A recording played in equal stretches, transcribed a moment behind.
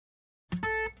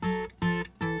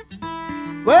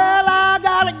Well, I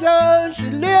got a girl, she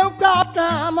live across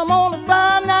town. I'm gonna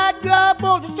find that girl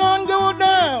before the sun goes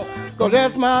down. 'Cause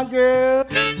that's my girl,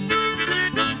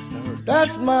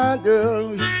 that's my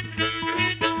girl.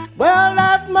 Well,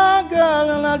 that's my girl,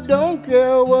 and I don't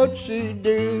care what she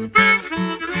do.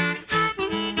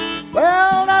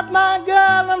 Well, that's my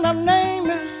girl, and her name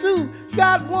is Sue. She's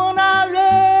got one eye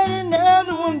red and the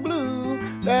other one blue.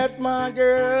 That's my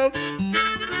girl.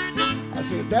 I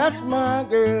said, that's my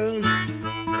girl.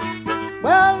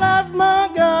 Well, that's my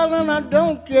girl, and I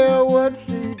don't care what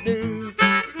she do.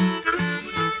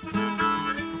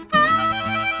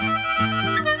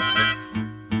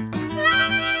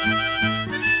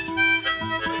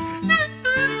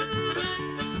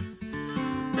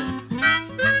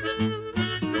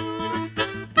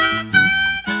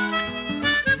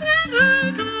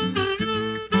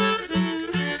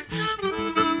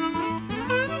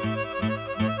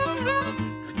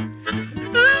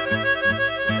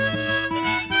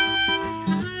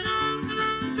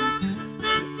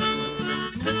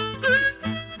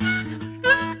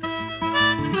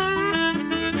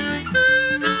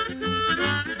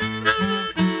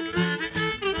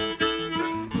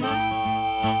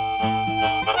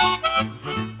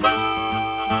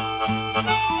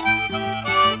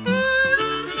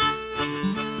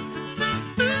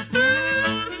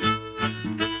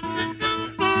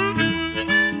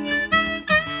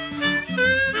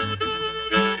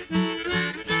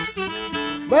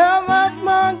 Well, that's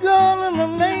my girl, and her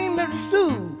name is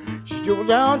Sue. She goes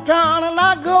downtown, and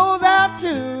I go there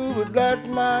too. But that's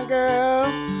my girl,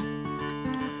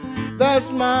 that's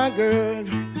my girl.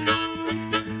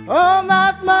 Oh,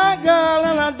 that's my girl,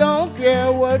 and I don't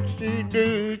care what she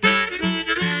do.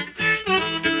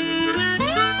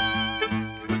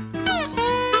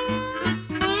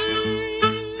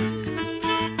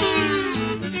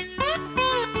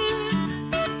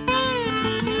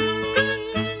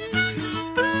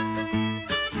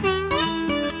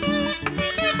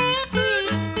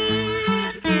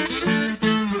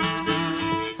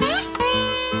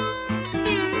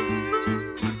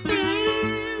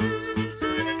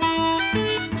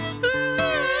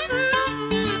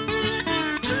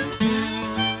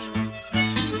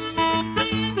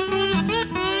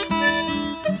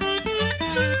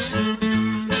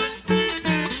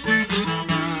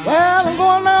 Well, I'm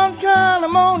going downtown,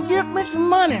 I'm gonna get me some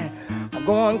money. I'm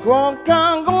going across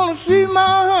town, gonna see my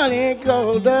honey.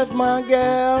 'Cause that's my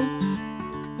gal,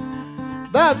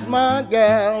 that's my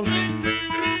gal.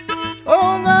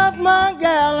 Oh, that's my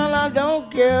gal, and I don't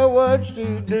care what she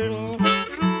do.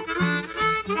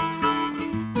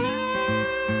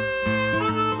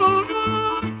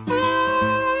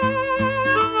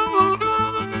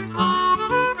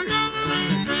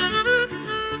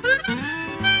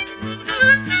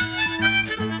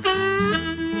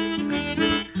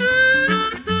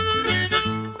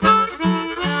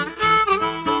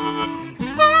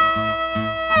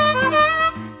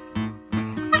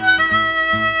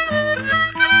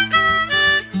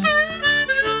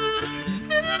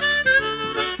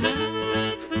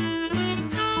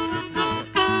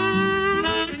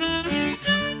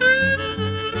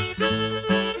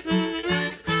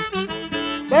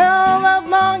 Well, that's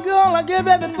my girl, I give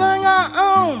everything I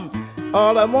own.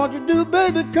 All I want you to do,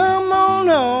 baby, come on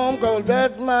home. 'Cause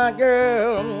that's my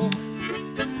girl.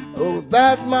 Oh,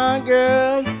 that's my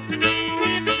girl.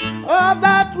 Oh,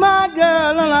 that's my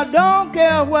girl, and I don't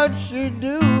care what she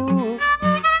do.